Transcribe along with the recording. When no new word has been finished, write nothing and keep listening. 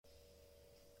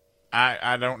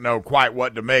I don't know quite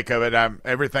what to make of it.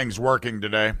 Everything's working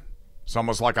today. It's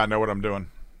almost like I know what I'm doing.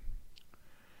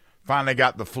 Finally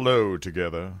got the flow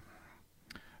together.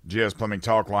 GS Plumbing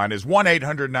Talk line is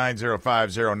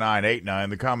 1-800-905-0989.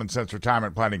 The Common Sense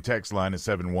Retirement Planning text line is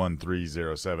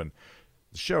 71307.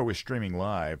 The show is streaming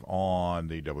live on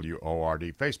the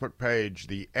WORD Facebook page,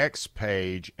 the X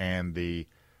page, and the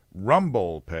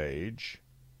Rumble page,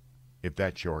 if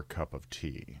that's your cup of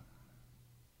tea.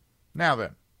 Now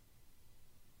then,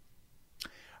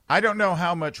 I don't know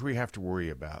how much we have to worry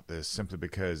about this, simply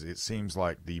because it seems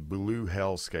like the blue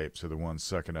hellscapes are the ones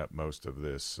sucking up most of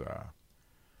this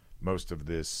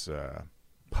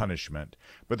punishment.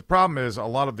 But the problem is, a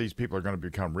lot of these people are going to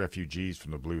become refugees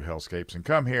from the blue hellscapes and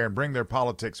come here and bring their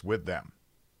politics with them.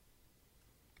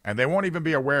 And they won't even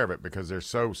be aware of it because they're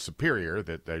so superior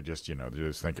that they just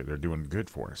think that they're doing good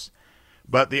for us.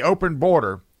 But the open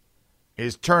border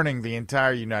is turning the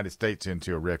entire United States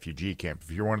into a refugee camp.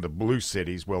 If you're one of the blue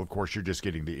cities, well, of course, you're just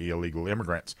getting the illegal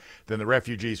immigrants. Then the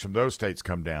refugees from those states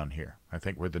come down here. I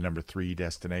think we're the number 3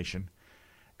 destination.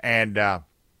 And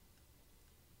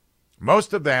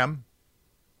most of them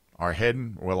are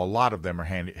heading, well, a lot of them are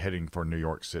heading for New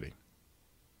York City.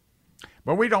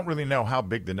 But we don't really know how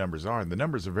big the numbers are, and the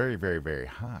numbers are very, very, very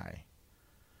high.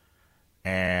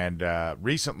 And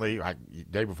recently,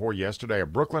 day before yesterday, a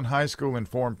Brooklyn high school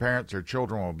informed parents their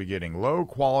children will be getting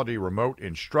low-quality remote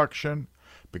instruction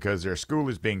because their school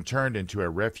is being turned into a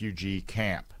refugee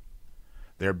camp.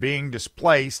 They're being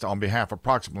displaced on behalf of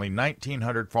approximately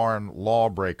 1,900 foreign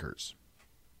lawbreakers.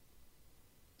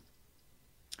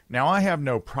 Now, I have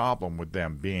no problem with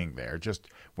them being there. Just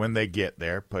when they get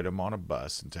there, put them on a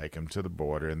bus and take them to the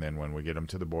border. And then when we get them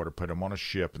to the border, put them on a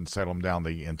ship and settle them down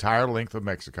the entire length of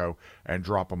Mexico and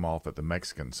drop them off at the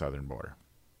Mexican southern border.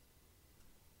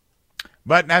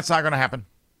 But that's not going to happen.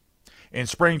 In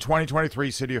spring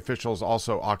 2023, city officials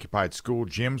also occupied school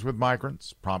gyms with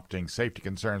migrants, prompting safety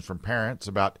concerns from parents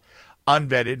about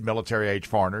unvetted military-age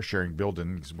foreigners sharing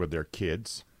buildings with their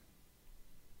kids.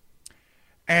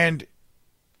 And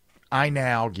I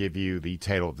now give you the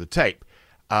tale of the tape.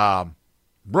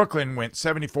 Brooklyn went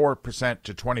 74%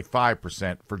 to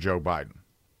 25% for Joe Biden.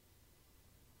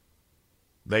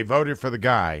 They voted for the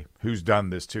guy who's done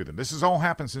this to them. This has all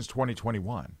happened since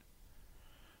 2021.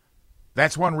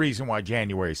 That's one reason why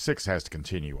January 6th has to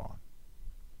continue on.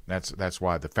 That's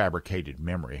why the fabricated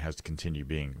memory has to continue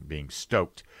being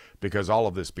stoked, because all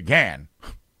of this began,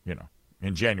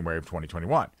 in January of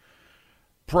 2021.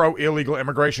 Pro-illegal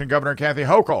immigration Governor Kathy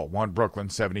Hochul won Brooklyn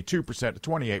 72% to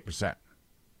 28%.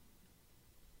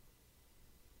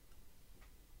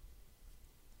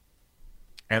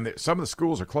 And some of the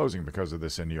schools are closing because of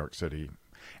this in New York City.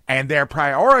 And they're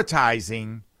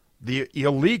prioritizing the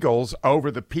illegals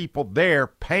over the people there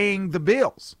paying the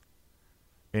bills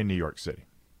in New York City.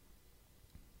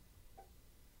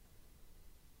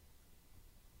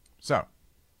 So,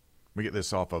 we get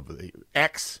this off of the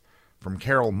X from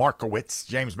Carol Markowitz.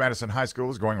 James Madison High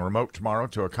School is going remote tomorrow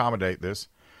to accommodate this.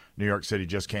 New York City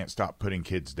just can't stop putting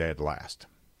kids dead last.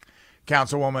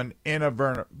 Councilwoman Inna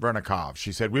Vernikov,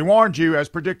 she said, "We warned you, as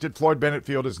predicted, Floyd Bennett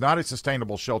Field is not a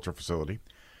sustainable shelter facility.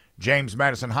 James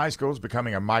Madison High School is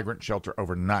becoming a migrant shelter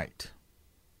overnight."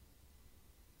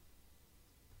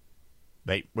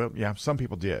 Some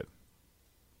people did.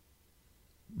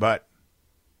 But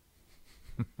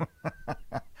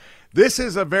this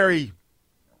is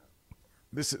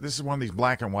This is one of these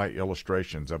black and white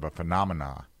illustrations of a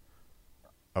phenomena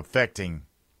affecting,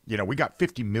 we got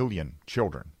 50 million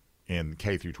children in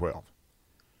K through 12.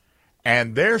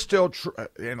 And they're still,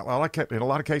 in a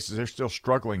lot of cases, they're still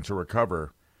struggling to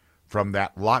recover from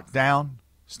that lockdown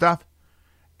stuff.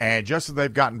 And just as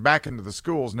they've gotten back into the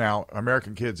schools now,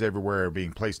 American kids everywhere are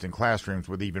being placed in classrooms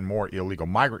with even more illegal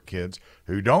migrant kids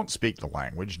who don't speak the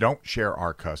language, don't share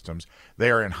our customs. They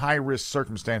are in high-risk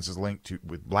circumstances linked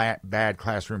with bad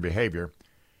classroom behavior.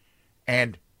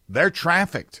 And they're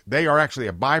trafficked. They are actually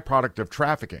a byproduct of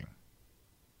trafficking.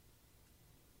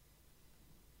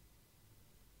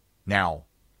 Now,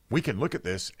 we can look at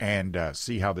this and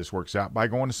see how this works out by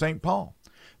going to St. Paul.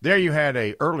 There you had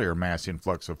an earlier mass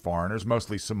influx of foreigners,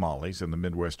 mostly Somalis, in the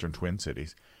Midwestern Twin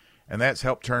Cities, and that's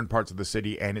helped turn parts of the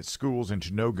city and its schools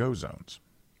into no-go zones.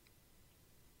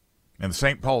 In the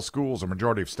St. Paul schools, a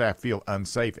majority of staff feel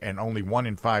unsafe, and only 1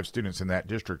 in 5 students in that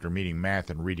district are meeting math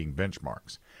and reading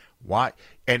benchmarks. Why?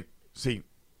 And see,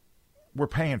 we're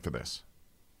paying for this.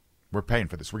 We're paying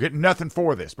for this. We're getting nothing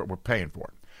for this, but we're paying for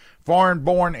it.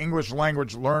 Foreign-born English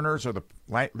language learners are the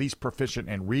least proficient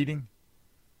in reading.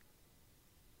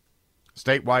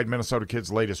 Statewide, Minnesota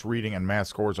kids' latest reading and math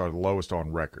scores are the lowest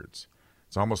on records.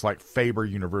 It's almost like Faber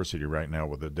University right now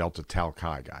with the Delta Tau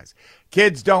Chi guys.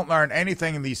 Kids don't learn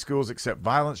anything in these schools except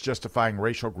violence justifying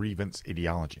racial grievance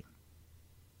ideology.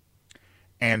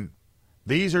 And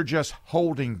these are just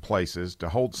holding places to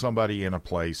hold somebody in a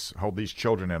place, hold these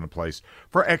children in a place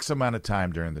for X amount of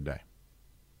time during the day.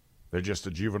 They're just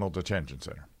a juvenile detention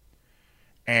center.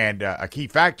 And a key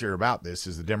factor about this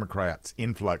is the Democrats'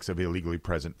 influx of illegally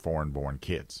present foreign-born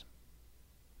kids.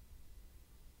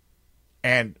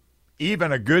 And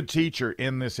even a good teacher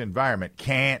in this environment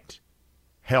can't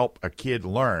help a kid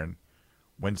learn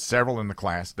when several in the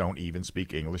class don't even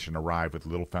speak English and arrive with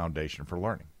little foundation for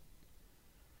learning.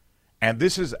 And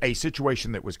this is a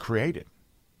situation that was created.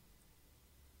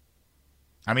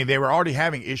 I mean, they were already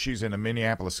having issues in the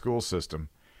Minneapolis school system,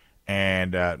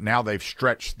 and now they've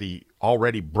stretched the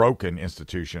already broken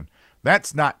institution.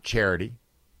 That's not charity.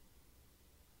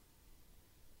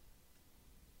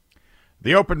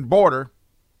 The open border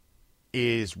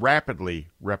is rapidly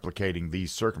replicating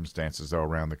these circumstances, though,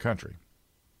 around the country.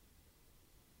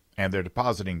 And they're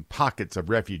depositing pockets of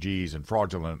refugees and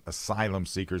fraudulent asylum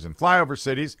seekers in flyover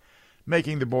cities,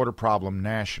 making the border problem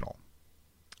national,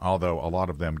 although a lot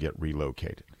of them get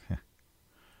relocated.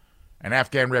 An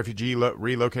Afghan refugee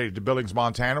relocated to Billings,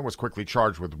 Montana, was quickly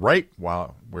charged with rape,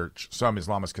 which some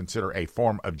Islamists consider a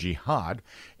form of jihad.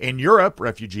 In Europe,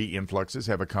 refugee influxes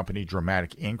have accompanied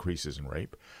dramatic increases in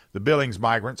rape. The Billings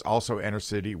migrants also enter a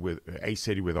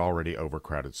city with already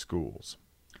overcrowded schools.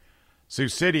 Sioux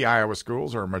City, Iowa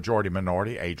schools are a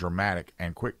majority-minority, a dramatic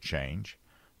and quick change.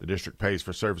 The district pays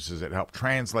for services that help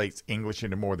translate English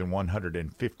into more than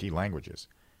 150 languages.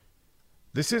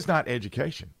 This is not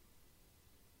education.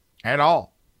 At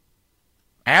all.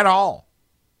 At all.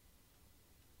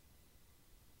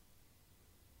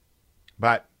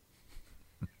 But,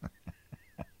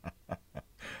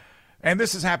 and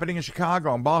this is happening in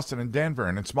Chicago and Boston and Denver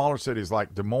and in smaller cities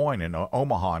like Des Moines and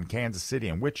Omaha and Kansas City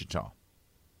and Wichita.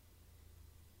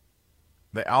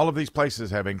 All of these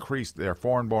places have increased their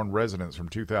foreign-born residents from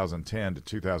 2010 to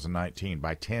 2019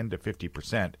 by 10 to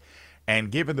 50%.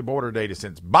 And given the border data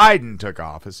since Biden took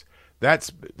office,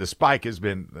 the spike has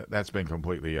been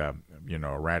completely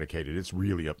eradicated. It's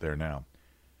really up there now.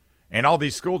 And all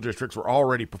these school districts were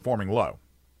already performing low.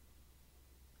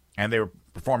 And they were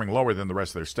performing lower than the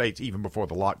rest of their states even before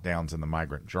the lockdowns and the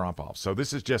migrant drop-offs. So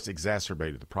this has just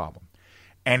exacerbated the problem.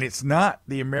 And it's not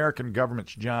the American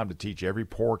government's job to teach every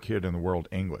poor kid in the world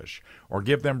English or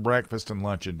give them breakfast and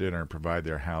lunch and dinner and provide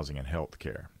their housing and health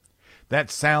care. That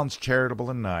sounds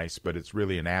charitable and nice, but it's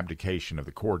really an abdication of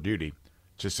the core duty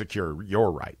to secure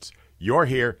your rights. You're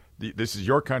here. This is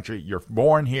your country. You're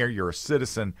born here. You're a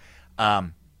citizen.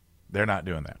 They're not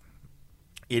doing that.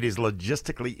 It is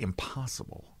logistically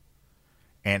impossible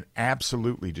and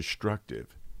absolutely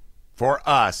destructive for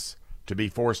us to be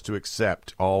forced to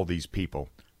accept all these people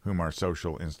whom our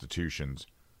social institutions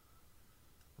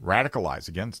radicalize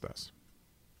against us.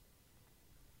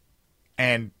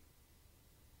 And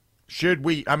should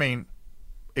we,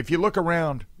 if you look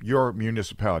around your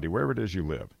municipality, wherever it is you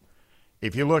live,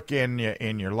 if you look in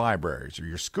your libraries or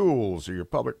your schools or your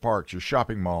public parks, your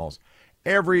shopping malls,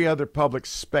 every other public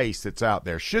space that's out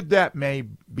there, should that may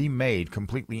be made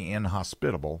completely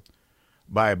inhospitable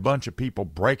by a bunch of people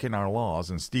breaking our laws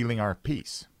and stealing our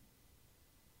peace?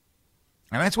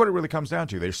 And that's what it really comes down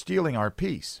to. They're stealing our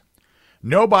peace.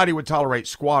 Nobody would tolerate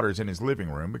squatters in his living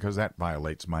room because that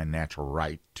violates my natural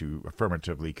right to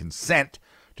affirmatively consent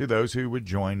to those who would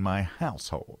join my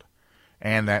household.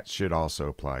 And that should also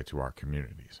apply to our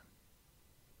communities.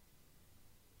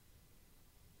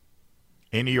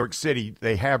 In New York City,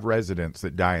 they have residents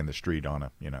that die in the street on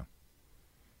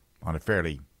a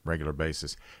fairly regular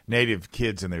basis. Native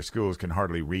kids in their schools can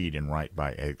hardly read and write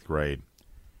by 8th grade.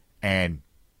 And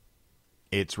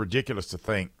it's ridiculous to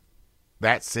think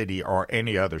that city or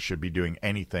any other should be doing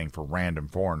anything for random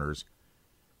foreigners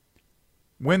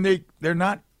when they're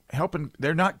not helping,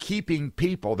 they're not keeping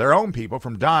people, their own people,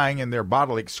 from dying in their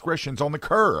bodily excretions on the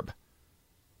curb.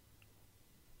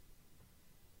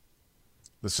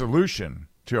 The solution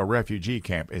to a refugee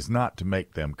camp is not to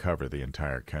make them cover the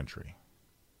entire country.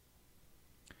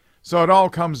 So it all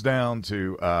comes down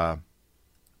to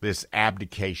this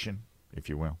abdication, if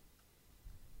you will,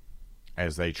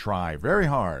 as they try very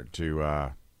hard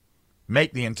to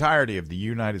make the entirety of the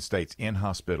United States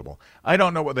inhospitable. I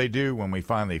don't know what they do when we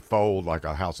finally fold like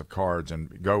a house of cards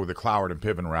and go the Cloward and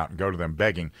Piven route and go to them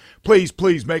begging, please,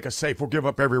 please make us safe. We'll give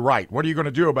up every right. What are you going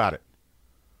to do about it?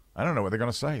 I don't know what they're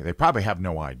going to say. They probably have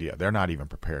no idea. They're not even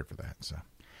prepared for that. So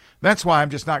that's why I'm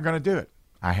just not going to do it.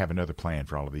 I have another plan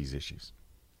for all of these issues.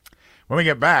 When we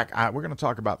get back, we're going to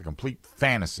talk about the complete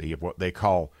fantasy of what they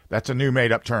call, that's a new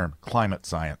made-up term, climate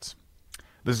science.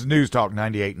 This is News Talk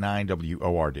 98.9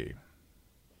 WORD.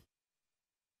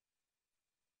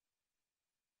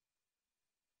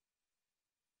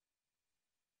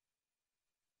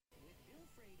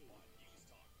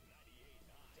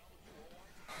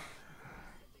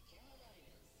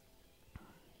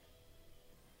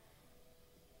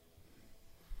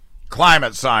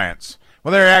 Climate science.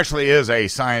 Well, there actually is a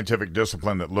scientific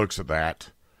discipline that looks at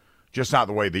that, just not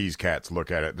the way these cats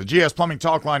look at it. The GS Plumbing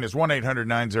Talk line is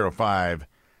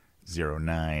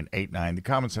 1-800-905-0989. The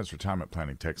Common Sense Retirement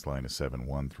Planning text line is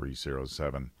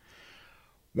 71307.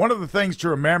 One of the things to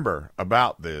remember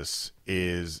about this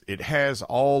is it has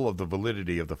all of the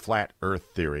validity of the flat earth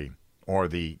theory or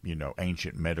the,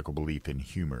 ancient medical belief in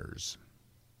humors.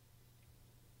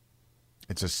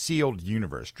 It's a sealed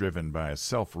universe driven by a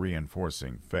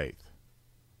self-reinforcing faith,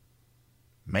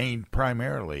 made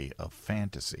primarily of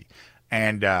fantasy.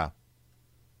 And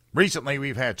recently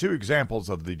we've had two examples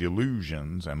of the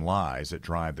delusions and lies that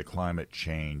drive the climate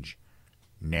change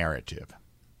narrative.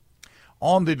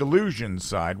 On the delusion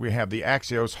side, we have the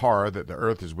Axios horror that the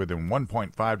Earth is within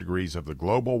 1.5 degrees of the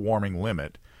global warming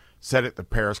limit set at the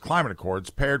Paris Climate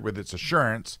Accords, paired with its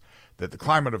assurance that the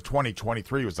climate of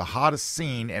 2023 was the hottest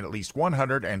seen in at least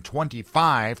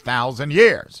 125,000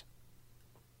 years.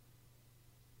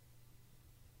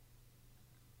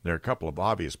 There are a couple of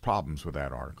obvious problems with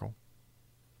that article.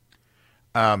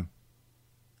 The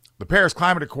Paris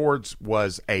Climate Accords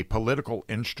was a political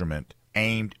instrument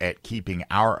aimed at keeping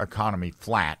our economy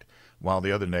flat, while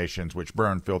the other nations, which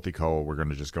burn filthy coal, were going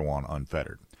to just go on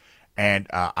unfettered. And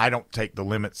I don't take the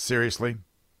limits seriously,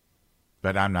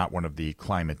 but I'm not one of the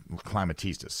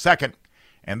climatistas. Second,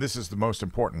 and this is the most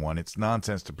important one, it's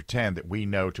nonsense to pretend that we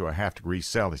know to a half degree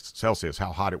Celsius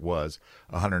how hot it was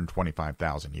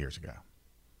 125,000 years ago.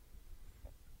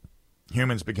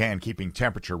 Humans began keeping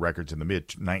temperature records in the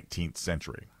mid-19th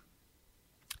century.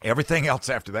 Everything else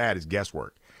after that is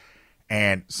guesswork.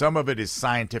 And some of it is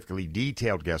scientifically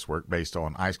detailed guesswork based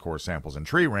on ice core samples and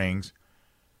tree rings,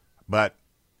 but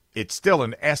it's still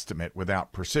an estimate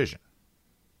without precision.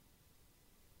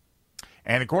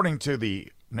 And according to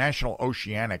the National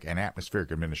Oceanic and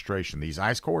Atmospheric Administration, these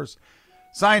ice cores,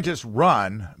 scientists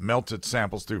run melted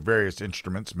samples through various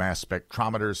instruments, mass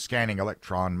spectrometers, scanning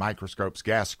electron microscopes,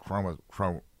 gas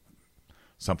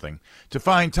to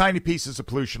find tiny pieces of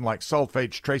pollution like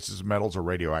sulfates, traces of metals or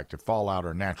radioactive fallout,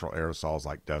 or natural aerosols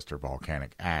like dust or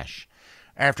volcanic ash.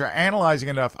 After analyzing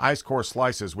enough ice core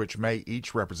slices, which may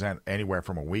each represent anywhere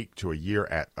from a week to a year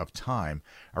of time,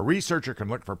 a researcher can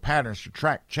look for patterns to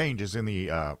track changes in the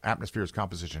atmosphere's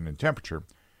composition and temperature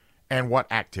and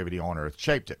what activity on Earth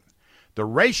shaped it. The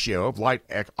ratio of light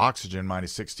oxygen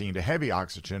minus 16 to heavy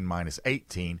oxygen minus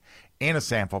 18 in a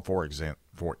sample, for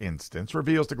instance,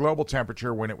 reveals the global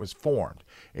temperature when it was formed.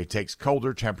 It takes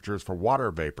colder temperatures for water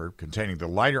vapor containing the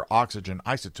lighter oxygen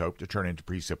isotope to turn into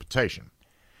precipitation.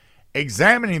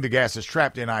 Examining the gases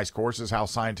trapped in ice cores is how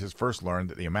scientists first learned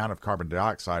that the amount of carbon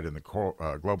dioxide in the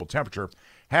global temperature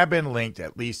have been linked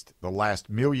at least the last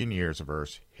million years of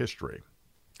Earth's history.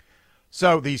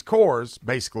 So these cores,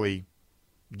 basically,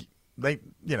 we're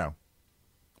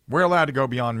allowed to go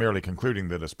beyond merely concluding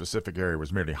that a specific area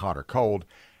was merely hot or cold.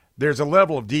 There's a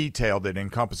level of detail that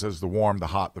encompasses the warm, the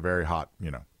hot, the very hot,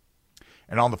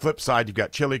 And on the flip side, you've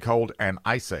got chilly, cold, and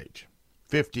ice age,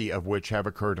 50 of which have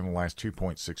occurred in the last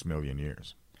 2.6 million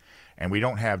years. And we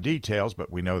don't have details,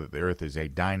 but we know that the Earth is a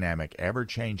dynamic,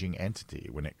 ever-changing entity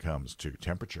when it comes to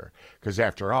temperature. Because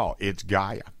after all, it's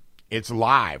Gaia. It's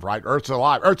alive, right? Earth's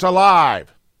alive. Earth's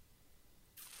alive!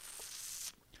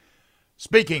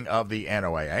 Speaking of the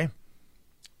NOAA,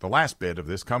 the last bit of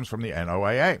this comes from the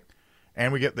NOAA.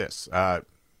 And we get this.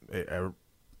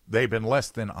 They've been less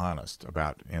than honest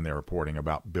in their reporting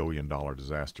about billion-dollar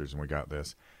disasters, and we got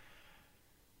this.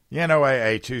 The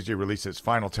NOAA Tuesday released its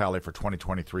final tally for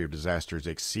 2023 of disasters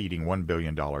exceeding $1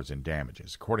 billion in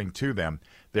damages. According to them,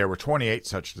 there were 28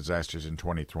 such disasters in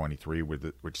 2023,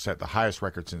 which set the highest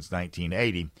record since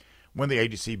 1980, when the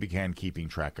agency began keeping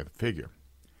track of the figure.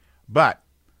 But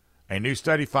a new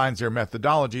study finds their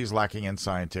methodology is lacking in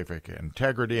scientific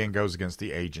integrity and goes against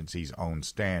the agency's own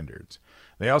standards.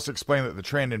 They also explain that the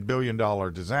trend in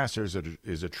billion-dollar disasters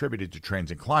is attributed to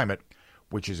trends in climate,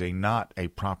 which is not a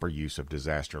proper use of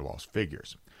disaster loss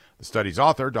figures. The study's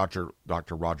author, Dr.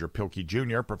 Roger Pilkey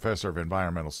Jr., professor of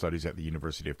environmental studies at the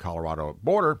University of Colorado at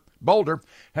Boulder,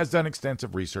 has done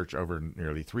extensive research over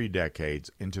nearly 3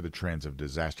 decades into the trends of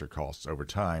disaster costs over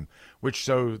time, which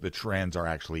show the trends are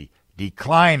actually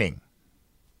declining.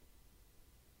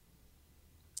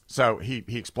 So he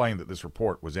explained that this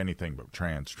report was anything but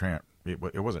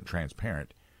it wasn't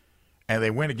transparent. And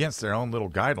they went against their own little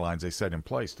guidelines they set in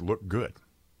place to look good.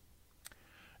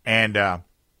 And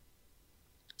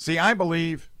see, I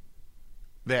believe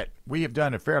that we have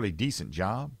done a fairly decent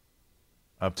job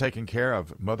of taking care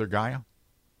of Mother Gaia.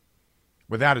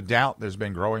 Without a doubt, there's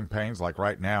been growing pains. Like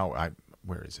right now,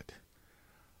 where is it?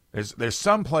 There's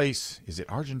some place, is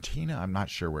it Argentina? I'm not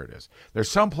sure where it is.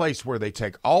 There's some place where they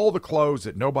take all the clothes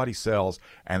that nobody sells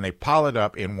and they pile it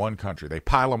up in one country. They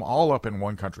pile them all up in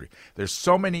one country. There's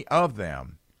so many of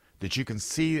them that you can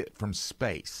see it from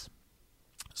space.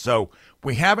 So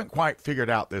we haven't quite figured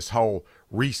out this whole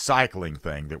recycling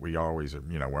thing that we always,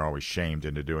 we're always shamed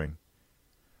into doing.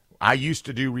 I used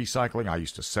to do recycling. I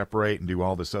used to separate and do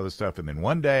all this other stuff. And then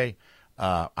one day,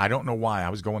 I don't know why, I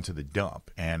was going to the dump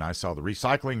and I saw the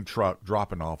recycling truck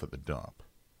dropping off at the dump.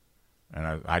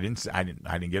 And I didn't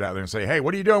get out there and say, hey,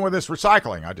 what are you doing with this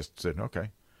recycling? I just said, okay.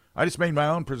 I just made my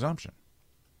own presumption.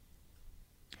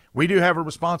 We do have a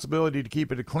responsibility to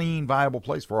keep it a clean, viable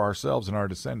place for ourselves and our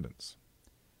descendants.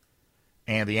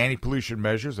 And the anti-pollution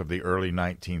measures of the early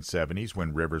 1970s,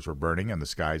 when rivers were burning and the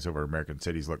skies over American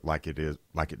cities looked like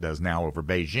it does now over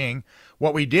Beijing,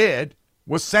 what we did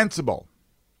was sensible.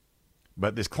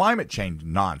 But this climate change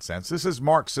nonsense, this is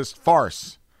Marxist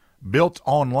farce built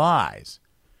on lies,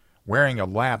 wearing a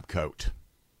lab coat.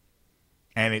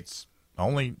 And it's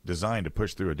only designed to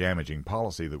push through a damaging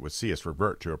policy that would see us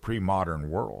revert to a pre-modern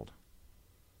world.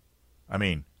 I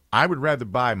mean, I would rather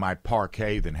buy my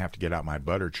parquet than have to get out my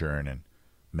butter churn and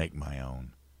make my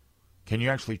own. Can you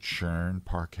actually churn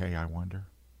parquet, I wonder?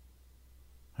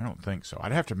 I don't think so.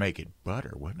 I'd have to make it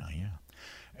butter, wouldn't I?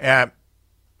 Yeah.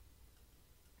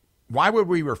 Why would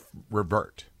we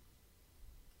revert?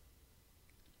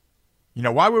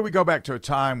 Why would we go back to a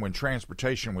time when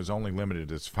transportation was only limited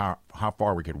as how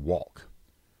far we could walk?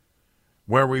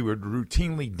 Where we would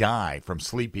routinely die from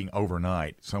sleeping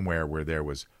overnight somewhere where there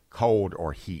was cold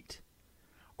or heat.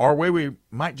 Or where we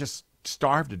might just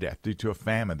starve to death due to a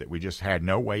famine that we just had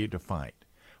no way to fight.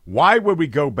 Why would we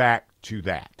go back to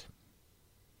that?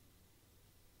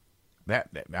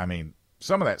 I mean,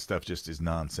 some of that stuff just is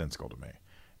nonsensical to me.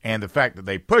 And the fact that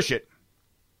they push it,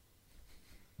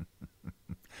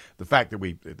 the fact that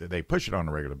they push it on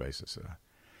a regular basis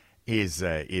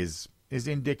is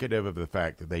indicative of the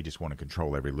fact that they just want to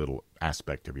control every little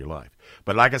aspect of your life.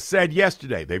 But like I said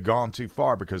yesterday, they've gone too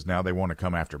far because now they want to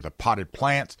come after the potted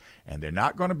plants, and they're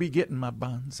not going to be getting my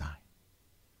bonsai.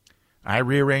 I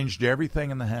rearranged everything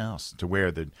in the house to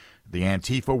where the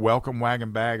Antifa welcome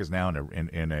wagon bag is now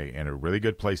in a really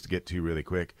good place to get to really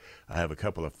quick. I have a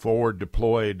couple of forward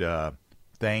deployed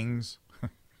things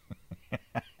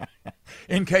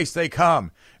in case they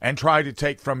come and try to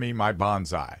take from me my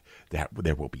bonsai.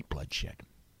 There will be bloodshed.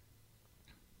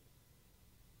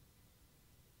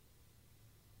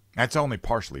 That's only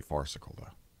partially farcical,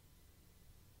 though.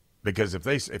 Because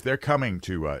if they're coming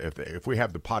to if we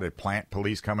have the potted plant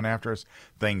police coming after us,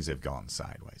 things have gone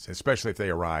sideways. Especially if they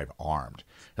arrive armed.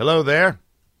 Hello there.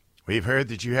 We've heard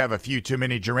that you have a few too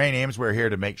many geraniums. We're here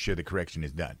to make sure the correction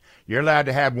is done. You're allowed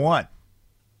to have one.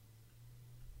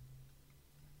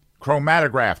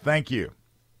 Chromatograph. Thank you.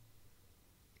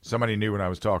 Somebody knew what I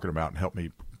was talking about and helped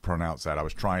me pronounce that. I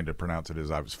was trying to pronounce it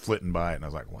as I was flitting by it, and I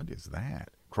was like, "What is that?"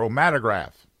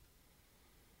 Chromatograph.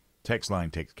 Text line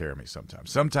takes care of me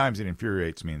sometimes. Sometimes it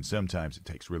infuriates me, and sometimes it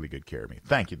takes really good care of me.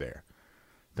 Thank you there.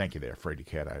 Thank you there, Frady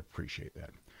Cat. I appreciate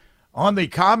that. On the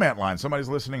comment line, somebody's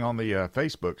listening on the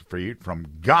Facebook feed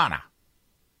from Ghana.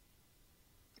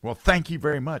 Well, thank you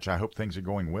very much. I hope things are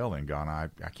going well in Ghana.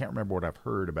 I can't remember what I've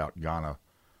heard about Ghana,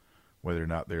 whether or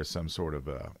not there's some sort of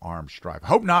armed strife.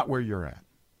 Hope not where you're at.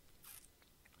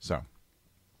 So,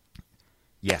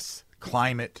 yes,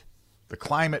 the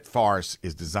climate farce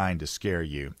is designed to scare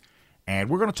you. And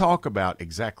we're going to talk about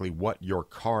exactly what your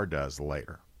car does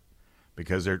later.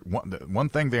 Because one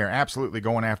thing they're absolutely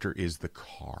going after is the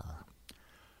car.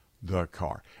 The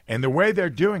car. And the way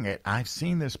they're doing it, I've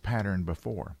seen this pattern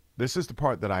before. This is the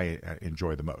part that I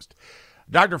enjoy the most.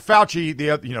 Dr. Fauci,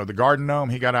 the garden gnome,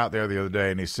 he got out there the other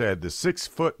day and he said the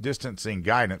 6-foot distancing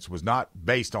guidance was not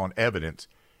based on evidence.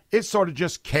 It sort of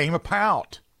just came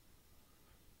about.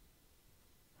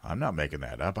 I'm not making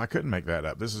that up. I couldn't make that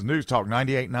up. This is News Talk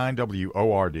 98.9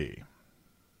 WORD.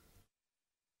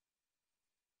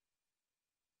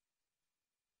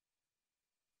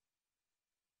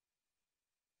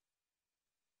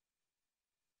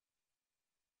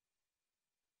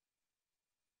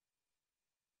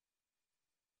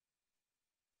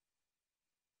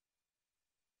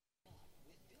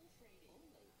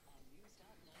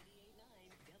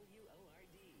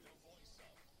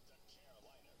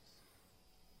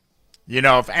 You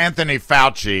know, if Anthony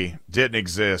Fauci didn't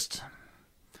exist,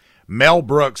 Mel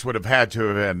Brooks would have had to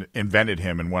have invented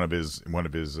him in one of his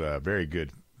very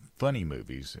good funny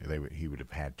movies. He would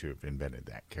have had to have invented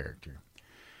that character.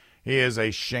 He is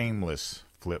a shameless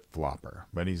flip-flopper,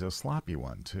 but he's a sloppy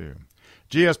one, too.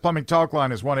 GS Plumbing Talk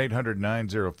Line is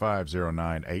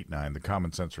 1-800-905-0989. The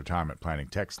Common Sense Retirement Planning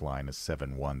text line is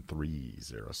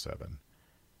 71307.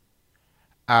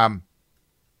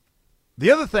 The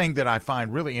other thing that I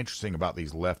find really interesting about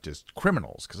these leftist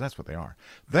criminals, because that's what they are,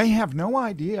 they have no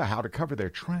idea how to cover their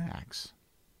tracks.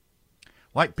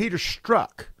 Like Peter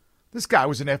Strzok. This guy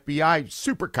was an FBI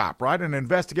super cop, right? An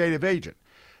investigative agent.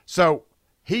 So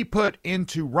he put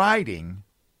into writing,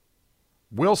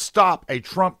 "We'll stop a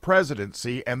Trump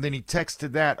presidency," and then he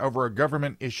texted that over a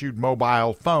government-issued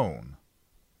mobile phone.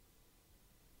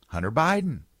 Hunter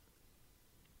Biden.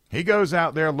 He goes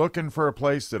out there looking for a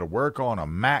place that'll work on a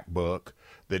MacBook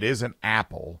that isn't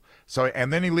Apple.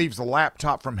 And then he leaves the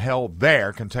laptop from hell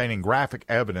there containing graphic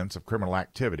evidence of criminal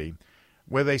activity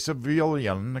with a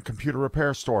civilian computer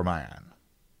repair store man.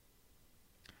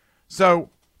 So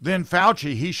then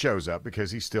Fauci, he shows up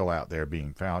because he's still out there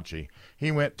being Fauci.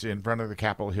 He went in front of the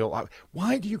Capitol Hill.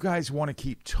 Why do you guys want to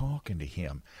keep talking to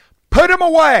him? Put him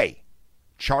away!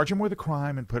 Charge him with a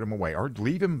crime and put him away. Or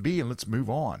leave him be and let's move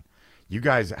on. You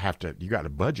guys you got a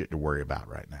budget to worry about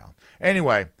right now.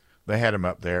 Anyway, they had him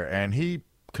up there, and he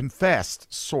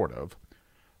confessed, sort of,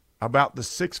 about the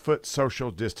 6-foot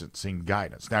social distancing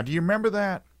guidance. Now, do you remember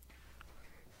that?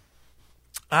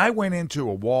 I went into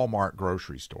a Walmart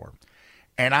grocery store,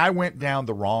 and I went down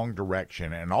the wrong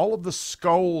direction, and all of the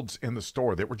scolds in the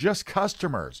store that were just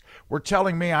customers were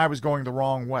telling me I was going the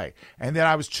wrong way, and that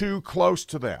I was too close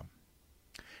to them.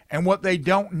 And what they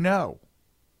don't know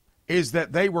is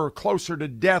that they were closer to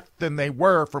death than they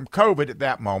were from COVID at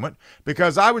that moment,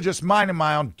 because I was just minding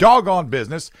my own doggone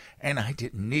business and I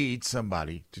didn't need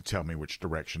somebody to tell me which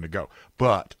direction to go.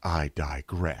 But I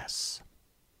digress.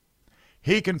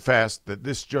 He confessed that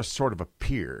this just sort of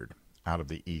appeared out of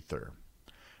the ether,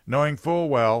 knowing full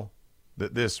well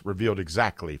that this revealed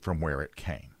exactly from where it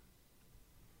came.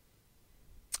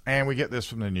 And we get this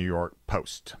from the New York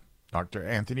Post. Dr.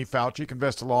 Anthony Fauci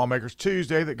confessed to lawmakers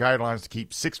Tuesday that guidelines to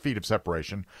keep 6 feet of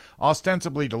separation,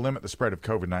 ostensibly to limit the spread of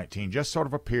COVID-19, just sort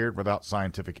of appeared without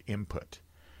scientific input.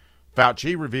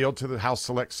 Fauci revealed to the House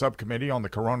Select Subcommittee on the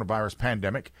coronavirus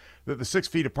pandemic that the 6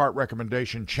 feet apart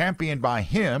recommendation championed by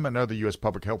him and other U.S.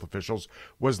 public health officials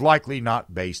was likely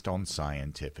not based on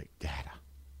scientific data.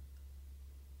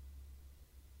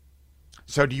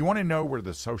 So do you want to know where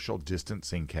the social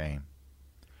distancing came?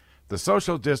 The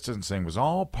social distancing was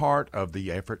all part of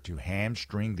the effort to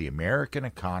hamstring the American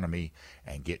economy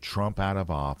and get Trump out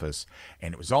of office.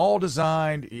 And it was all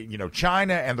designed,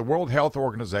 China and the World Health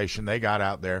Organization, they got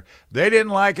out there. They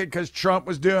didn't like it because Trump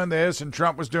was doing this and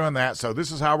Trump was doing that. So this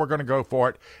is how we're going to go for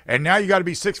it. And now you got to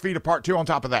be 6 feet apart too on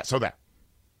top of that. So that.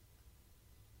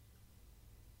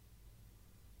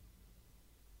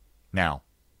 Now.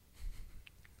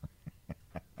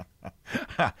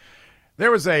 There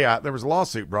was a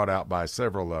lawsuit brought out by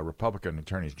several Republican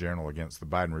attorneys general against the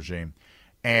Biden regime,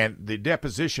 and the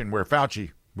deposition where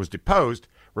Fauci was deposed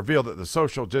revealed that the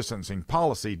social distancing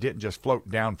policy didn't just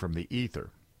float down from the ether,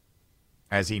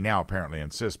 as he now apparently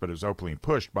insists, but it was openly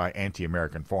pushed by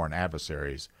anti-American foreign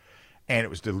adversaries, and it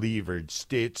was delivered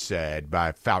stateside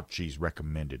by Fauci's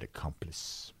recommended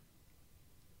accomplice.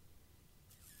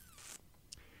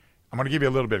 I'm going to give you a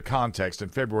little bit of context. In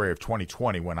February of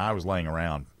 2020, when I was laying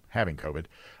around having COVID,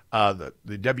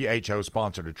 the WHO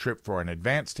sponsored a trip for an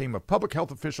advanced team of public health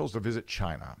officials to visit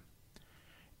China.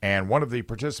 And one of the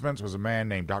participants was a man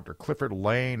named Dr. Clifford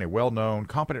Lane, a well-known,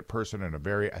 competent person and a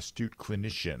very astute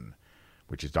clinician,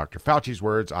 which is Dr. Fauci's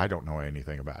words. I don't know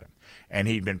anything about him. And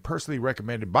he'd been personally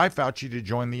recommended by Fauci to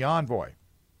join the envoy.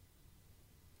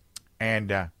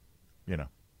 And,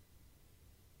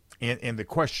 in the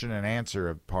question and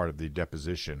answer part of the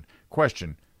deposition,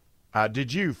 question,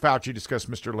 did you, Fauci, discuss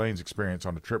Mr. Lane's experience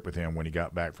on the trip with him when he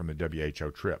got back from the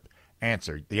WHO trip?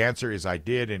 Answer. The answer is I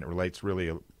did, and it relates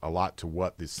really a lot to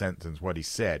what he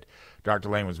said. Dr.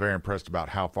 Lane was very impressed about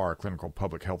how far a clinical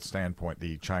public health standpoint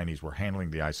the Chinese were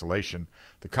handling the isolation,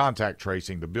 the contact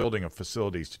tracing, the building of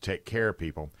facilities to take care of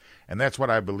people. And that's what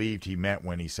I believed he meant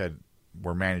when he said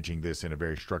we're managing this in a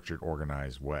very structured,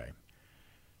 organized way.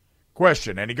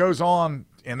 Question, and he goes on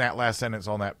in that last sentence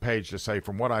on that page to say,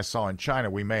 from what I saw in China,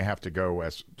 we may have to go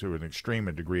to an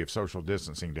extreme degree of social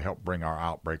distancing to help bring our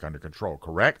outbreak under control.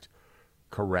 Correct?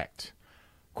 Correct.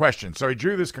 Question, so he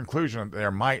drew this conclusion that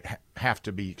there might have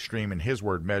to be extreme, in his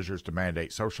word, measures to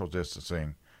mandate social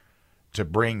distancing to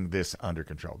bring this under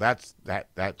control. That's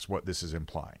what this is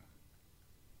implying.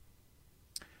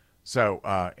 So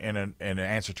in an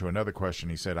answer to another question,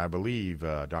 he said, I believe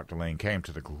Dr. Lane came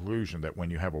to the conclusion that when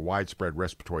you have a widespread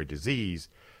respiratory disease,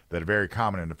 that a very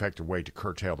common and effective way to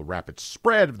curtail the rapid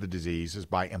spread of the disease is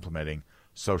by implementing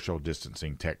social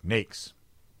distancing techniques.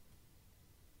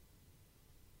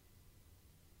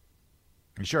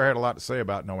 He sure had a lot to say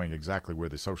about knowing exactly where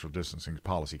the social distancing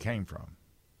policy came from.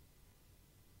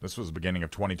 This was the beginning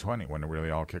of 2020 when it really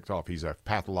all kicked off. He's a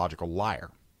pathological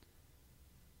liar.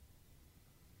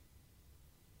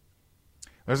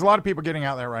 There's a lot of people getting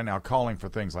out there right now calling for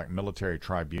things like military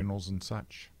tribunals and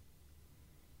such.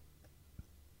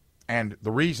 And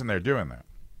the reason they're doing that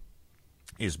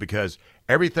is because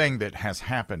everything that has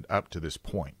happened up to this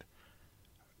point,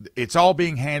 it's all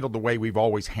being handled the way we've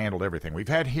always handled everything. We've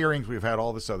had hearings, we've had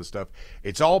all this other stuff.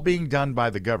 It's all being done by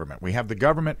the government. We have the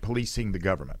government policing the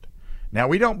government. Now,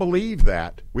 we don't believe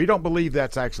that. We don't believe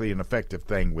that's actually an effective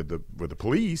thing with the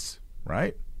police,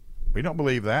 right? We don't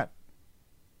believe that.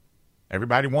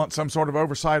 Everybody wants some sort of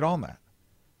oversight on that.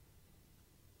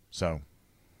 So,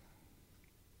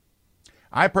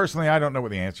 I don't know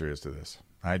what the answer is to this.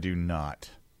 I do not.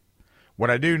 What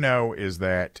I do know is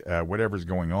that whatever's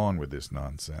going on with this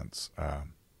nonsense,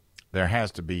 there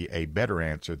has to be a better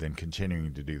answer than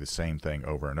continuing to do the same thing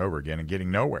over and over again and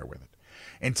getting nowhere with it.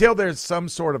 Until there's some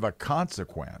sort of a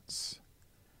consequence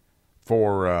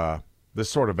for this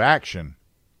sort of action,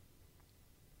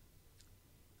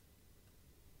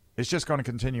 it's just going to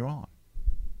continue on.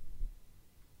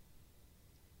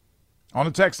 On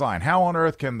the text line, how on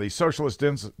earth can the socialist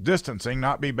distancing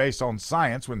not be based on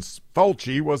science when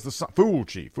Fauci was the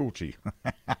Fauci.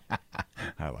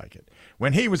 I like it.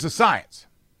 When he was the science.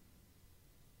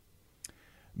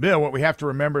 Bill, what we have to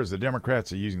remember is the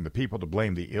Democrats are using the people to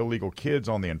blame the illegal kids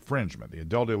on the infringement. The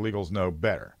adult illegals know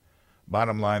better.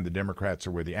 Bottom line, the Democrats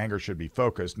are where the anger should be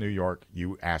focused. New York,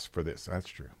 you asked for this. That's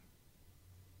true.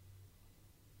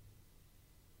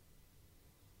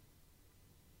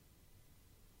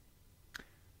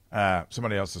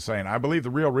 Somebody else is saying, I believe the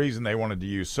real reason they wanted to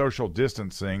use social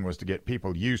distancing was to get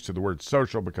people used to the word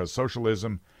social because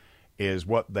socialism is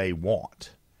what they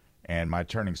want. And by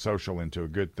turning social into a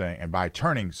good thing,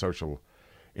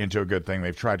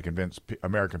 they've tried to convince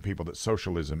American people that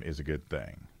socialism is a good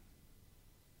thing.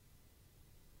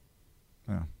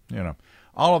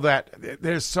 All of that,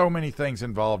 there's so many things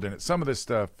involved in it. Some of this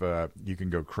stuff, you can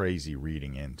go crazy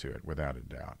reading into it without a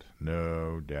doubt.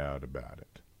 No doubt about it.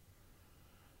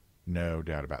 No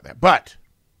doubt about that. But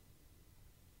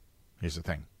here's the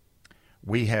thing.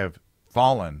 We have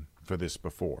fallen for this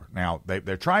before. Now,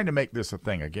 they're trying to make this a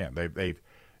thing again.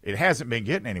 It hasn't been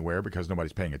getting anywhere because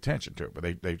nobody's paying attention to it.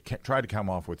 But they've tried to come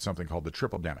off with something called the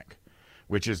triple-demic,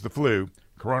 which is the flu,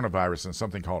 coronavirus, and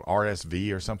something called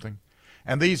RSV or something.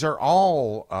 And these are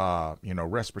all,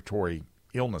 respiratory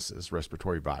illnesses,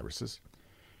 respiratory viruses.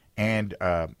 And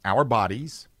our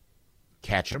bodies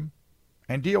catch them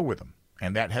and deal with them.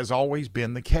 And that has always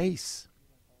been the case.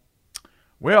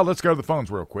 Well, let's go to the phones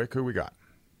real quick. Who we got?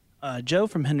 Joe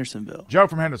from Hendersonville. Joe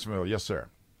from Hendersonville. Yes, sir.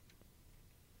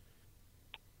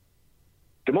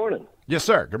 Good morning. Yes,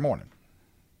 sir. Good morning.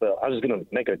 Well, I was just going to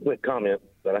make a quick comment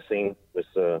that I seen this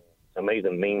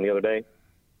amazing meme the other day.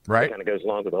 Right. It kind of goes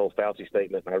along with the whole Fauci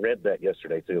statement. And I read that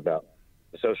yesterday, too, about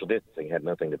the social distancing had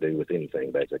nothing to do with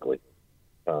anything, basically.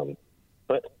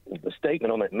 But the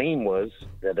statement on that meme was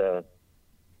that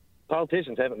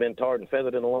politicians haven't been tarred and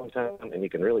feathered in a long time, and you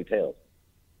can really tell.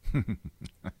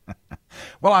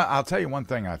 Well, I'll tell you one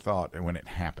thing I thought when it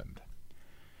happened.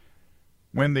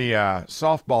 When the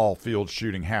softball field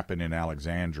shooting happened in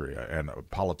Alexandria and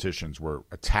politicians were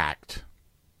attacked,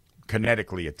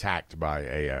 kinetically attacked by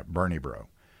a Bernie bro,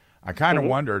 I kind of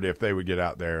wondered if they would get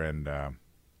out there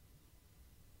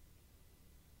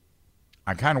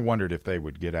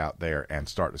and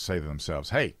start to say to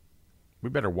themselves, hey, we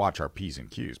better watch our P's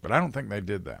and Q's. But I don't think they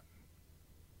did that.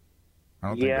 I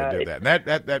don't think they did that. And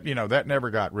that never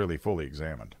got really fully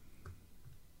examined.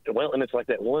 Well, and it's like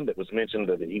that one that was mentioned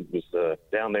that he was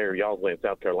down there, y'all in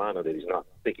South Carolina, that he's not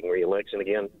seeking re-election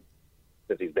again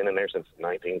since he's been in there since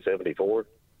 1974.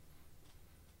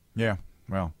 Yeah,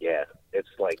 well. Yeah, it's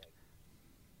like,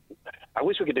 I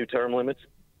wish we could do term limits.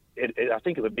 I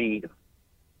think it would be,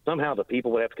 somehow the people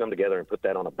would have to come together and put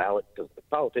that on a ballot because the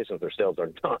politicians themselves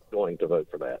are not going to vote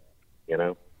for that,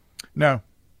 No,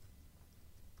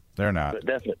 they're not. But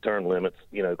definite term limits,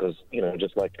 because,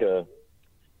 just like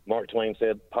Mark Twain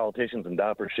said, politicians and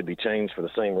diapers should be changed for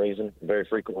the same reason very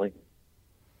frequently.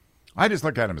 I just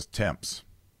look at them as temps.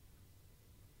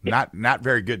 Not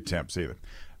very good temps either.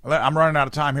 I'm running out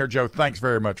of time here, Joe. Thanks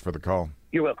very much for the call.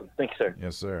 You're welcome. Thank you, sir.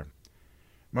 Yes, sir.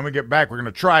 When we get back, we're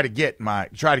going to try to get my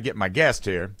guest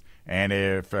here, And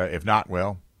if not,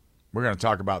 well, we're going to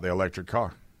talk about the electric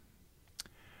car.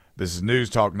 This is News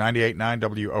Talk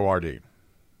 98.9 WORD.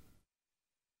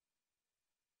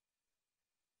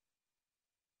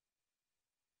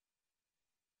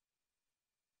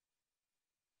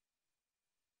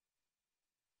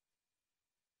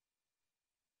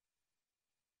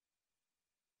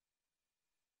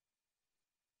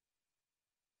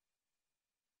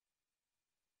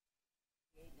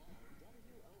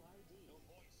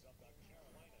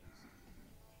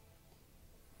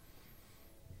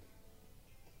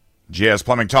 GS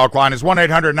Plumbing Talk Line is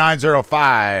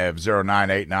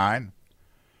 1-800-905-0989.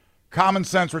 Common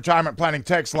Sense Retirement Planning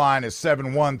text line is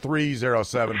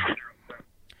 71307.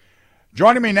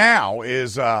 Joining me now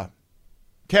is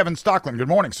Kevin Stocklin. Good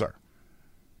morning, sir.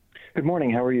 Good morning.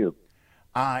 How are you?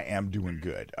 I am doing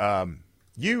good.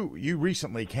 You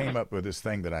recently came up with this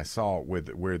thing that I saw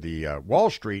with where the Wall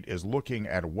Street is looking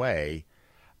at a way,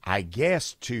 I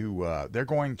guess, to they're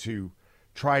going to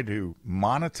try to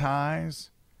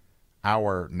monetize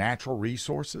our natural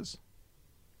resources.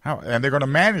 And they're going to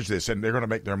manage this, and they're going to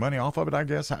make their money off of it, I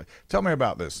guess. Tell me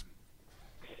about this.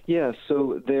 Yeah,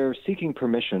 so they're seeking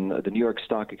permission. The New York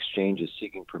Stock Exchange is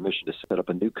seeking permission to set up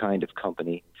a new kind of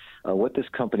company. What this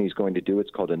company is going to do, it's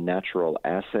called a natural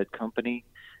asset company,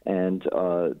 and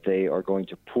they are going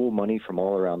to pool money from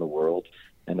all around the world,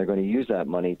 and they're going to use that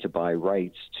money to buy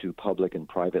rights to public and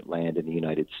private land in the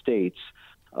United States.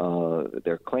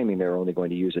 They're claiming they're only going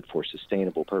to use it for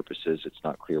sustainable purposes. It's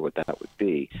not clear what that would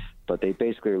be. But they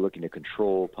basically are looking to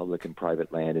control public and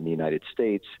private land in the United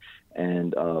States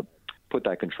and put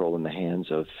that control in the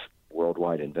hands of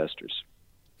worldwide investors.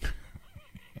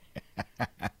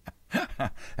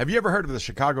 Have you ever heard of the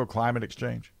Chicago Climate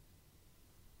Exchange?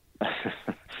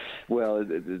 Well,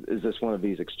 is this one of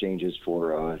these exchanges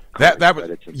for that was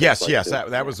yes, like yes, this?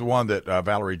 that was the one that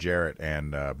Valerie Jarrett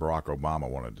and Barack Obama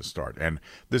wanted to start, and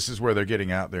this is where they're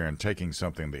getting out there and taking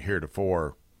something that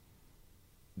heretofore,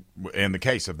 in the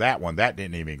case of that one, that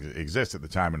didn't even exist at the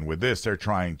time, and with this, they're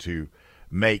trying to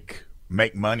make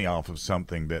money off of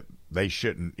something that they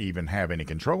shouldn't even have any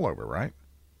control over, right?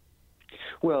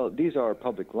 Well, these are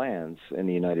public lands in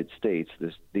the United States.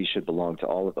 These should belong to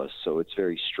all of us. So it's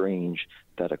very strange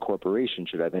that a corporation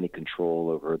should have any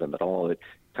control over them at all. It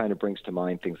kind of brings to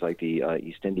mind things like the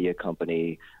East India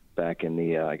Company back in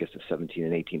the, I guess, the 17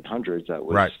 and 1800s that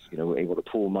was, right, able to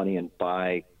pool money and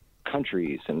buy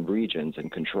countries and regions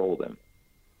and control them.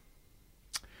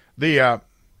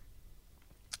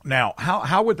 Now,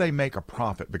 how would they make a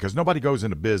profit? Because nobody goes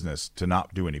into business to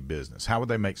not do any business. How would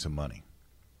they make some money?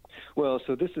 Well,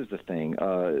 so this is the thing.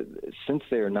 Since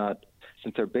they're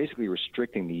basically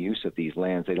restricting the use of these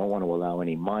lands, they don't want to allow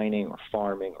any mining or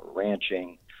farming or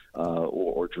ranching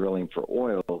or drilling for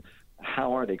oil.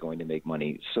 How are they going to make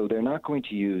money? So they're not going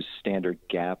to use standard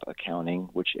GAAP accounting,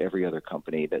 which every other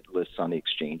company that lists on the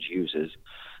exchange uses.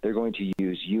 They're going to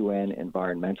use UN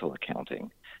environmental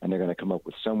accounting, and they're going to come up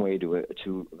with some way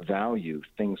to value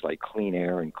things like clean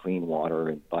air and clean water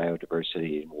and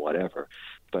biodiversity and whatever.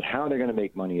 But how they're going to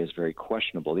make money is very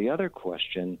questionable. The other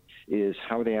question is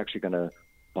how are they actually going to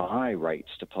buy rights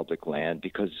to public land,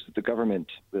 because the government,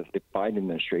 the Biden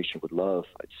administration would love,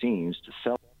 it seems, to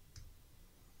sell.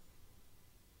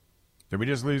 Did we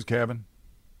just lose Kevin?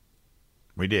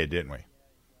 We did, didn't we?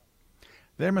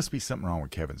 There must be something wrong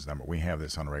with Kevin's number. We have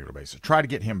this on a regular basis. Try to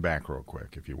get him back real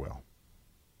quick, if you will.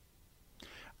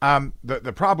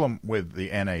 The problem with the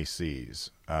NACs,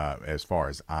 as far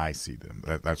as I see them,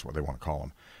 that's what they want to call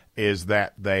them, is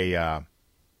that they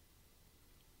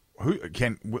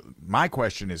my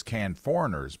question is, can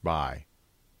foreigners buy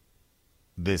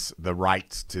the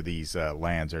rights to these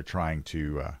lands they're trying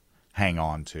to hang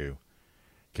on to?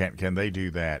 Can they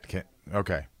do that?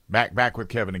 Okay, back with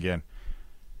Kevin again.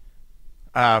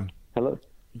 Hello?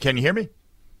 Can you hear me?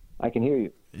 I can hear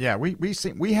you. Yeah,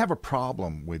 we have a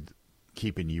problem with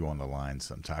keeping you on the line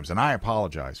sometimes, and I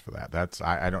apologize for that.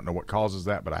 I don't know what causes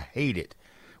that, but I hate it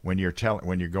when you're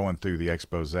going through the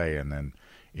expose and then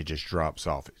it just drops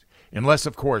off. Unless,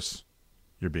 of course,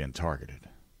 you're being targeted.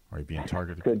 Are you being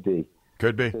targeted? Could be.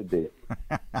 Could be. Could be.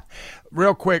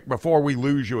 Real quick before we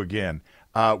lose you again,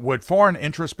 would foreign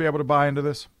interests be able to buy into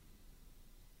this?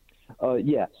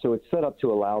 Yeah, so it's set up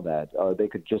to allow that. They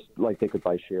could they could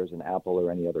buy shares in Apple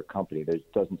or any other company. There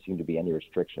doesn't seem to be any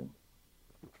restriction.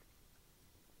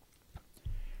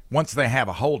 Once they have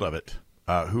a hold of it,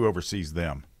 who oversees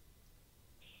them?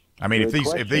 I mean,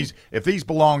 if these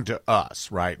belong to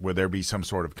us, right? Would there be some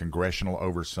sort of congressional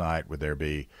oversight? Would there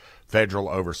be federal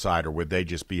oversight, or would they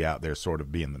just be out there sort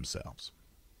of being themselves?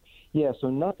 Yeah, so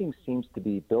nothing seems to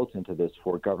be built into this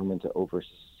for government to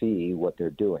oversee what they're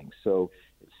doing. So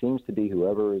it seems to be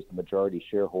whoever is the majority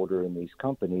shareholder in these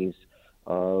companies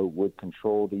would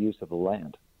control the use of the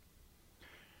land.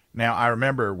 Now, I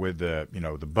remember with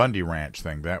the Bundy Ranch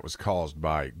thing, that was caused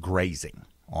by grazing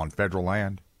on federal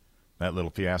land, that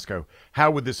little fiasco.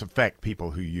 How would this affect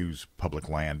people who use public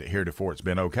land? Heretofore, it's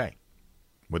been okay.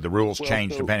 Would the rules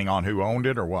change depending on who owned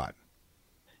it or what?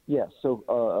 Yeah, so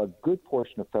a good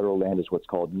portion of federal land is what's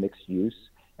called mixed use,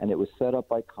 and it was set up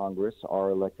by Congress, our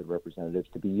elected representatives,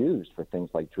 to be used for things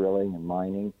like drilling and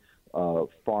mining,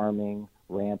 farming,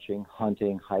 ranching,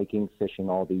 hunting, hiking, fishing,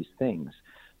 all these things.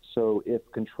 So if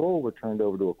control were turned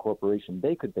over to a corporation,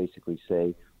 they could basically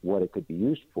say what it could be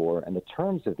used for, and the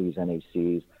terms of these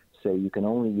NACs say you can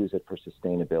only use it for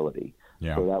sustainability.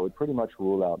 Yeah. So that would pretty much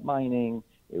rule out mining.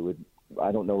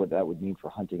 I don't know what that would mean for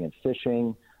hunting and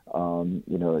fishing.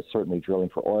 Certainly drilling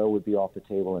for oil would be off the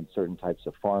table, and certain types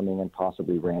of farming and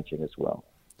possibly ranching as well.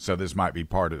 So this might be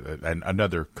part of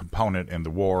another component in the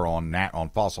war on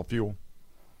fossil fuel?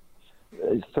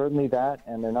 Certainly that,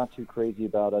 and they're not too crazy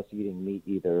about us eating meat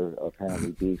either.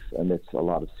 Apparently beef emits a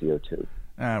lot of CO2.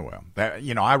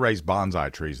 I raise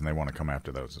bonsai trees, and they want to come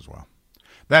after those as well.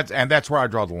 That's where I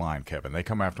draw the line, Kevin. They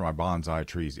come after my bonsai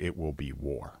trees, it will be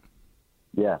war.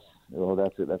 Yes, well,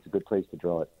 that's a good place to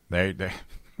draw it. They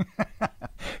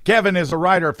Kevin is a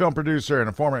writer, film producer, and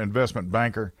a former investment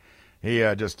banker. He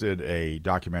just did a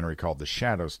documentary called The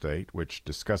Shadow State, which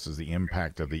discusses the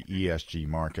impact of the ESG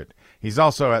market. He's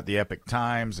also at the Epic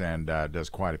Times and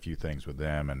does quite a few things with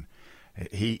them. And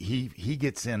he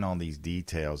gets in on these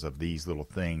details of these little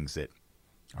things that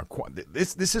are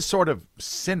this is sort of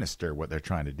sinister what they're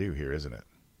trying to do here, isn't it?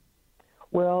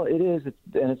 Well, it is,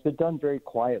 and it's been done very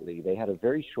quietly. They had a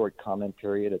very short comment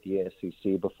period at the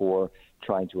SEC before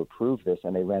trying to approve this,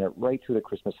 and they ran it right through the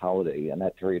Christmas holiday, and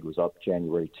that period was up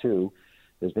January 2.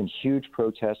 There's been huge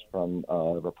protests from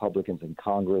Republicans in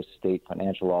Congress, state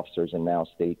financial officers, and now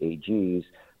state AGs,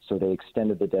 so they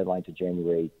extended the deadline to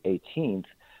January 18th,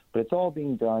 but it's all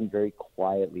being done very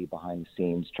quietly behind the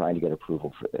scenes trying to get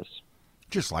approval for this.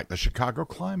 Just like the Chicago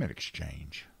Climate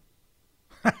Exchange.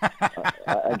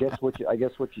 I guess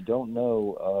what you don't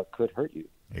know could hurt you.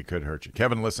 It could hurt you,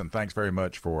 Kevin. Listen, thanks very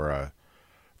much for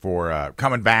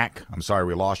coming back. I'm sorry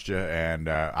we lost you, and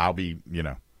I'll be,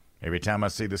 every time I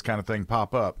see this kind of thing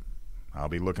pop up, I'll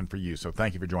be looking for you. So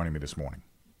thank you for joining me this morning.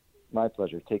 My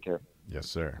pleasure. Take care. Yes,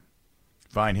 sir.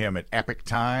 Find him at Epic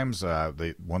Times.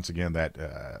 Once again,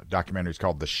 that documentary is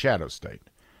called The Shadow State,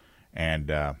 and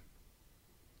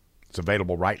it's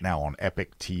available right now on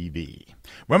Epic TV.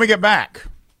 When we get back,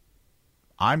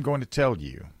 I'm going to tell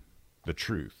you the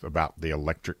truth about the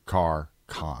electric car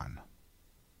con.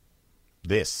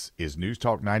 This is News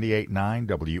Talk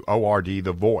 98.9 WORD,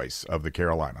 the voice of the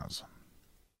Carolinas.